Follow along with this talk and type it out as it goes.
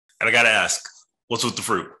And I gotta ask, what's with the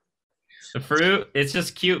fruit? The fruit, it's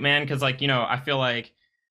just cute, man, because like, I feel like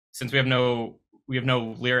since we have no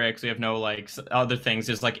lyrics, we have no like other things,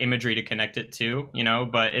 there's like imagery to connect it to,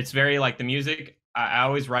 but it's very like the music, I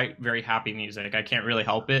always write very happy music. I can't really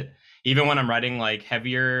help it. Even when I'm writing like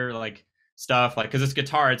heavier like stuff, like because it's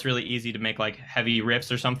guitar, it's really easy to make like heavy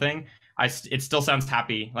riffs or something. It still sounds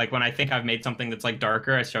happy. Like when I think I've made something that's like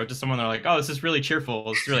darker, I show it to someone, they're like, "Oh, this is really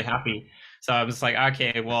cheerful. It's really happy." So I was like,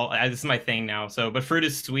 "Okay, well, this is my thing now." So, but fruit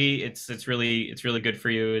is sweet. It's really good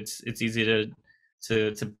for you. It's easy to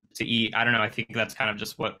eat. I don't know. I think that's kind of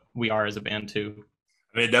just what we are as a band too.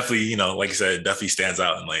 I mean, it definitely, like you said, it definitely stands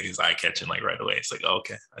out and like it's eye catching like right away. It's like, oh,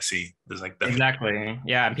 okay, I see. There's like definitely. Exactly.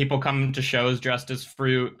 Yeah, and people come to shows dressed as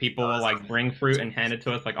fruit. People will Uh, like bring fruit and hand it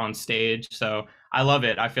to us like on stage. So I love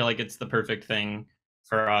it. I feel like it's the perfect thing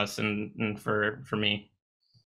for us and for me.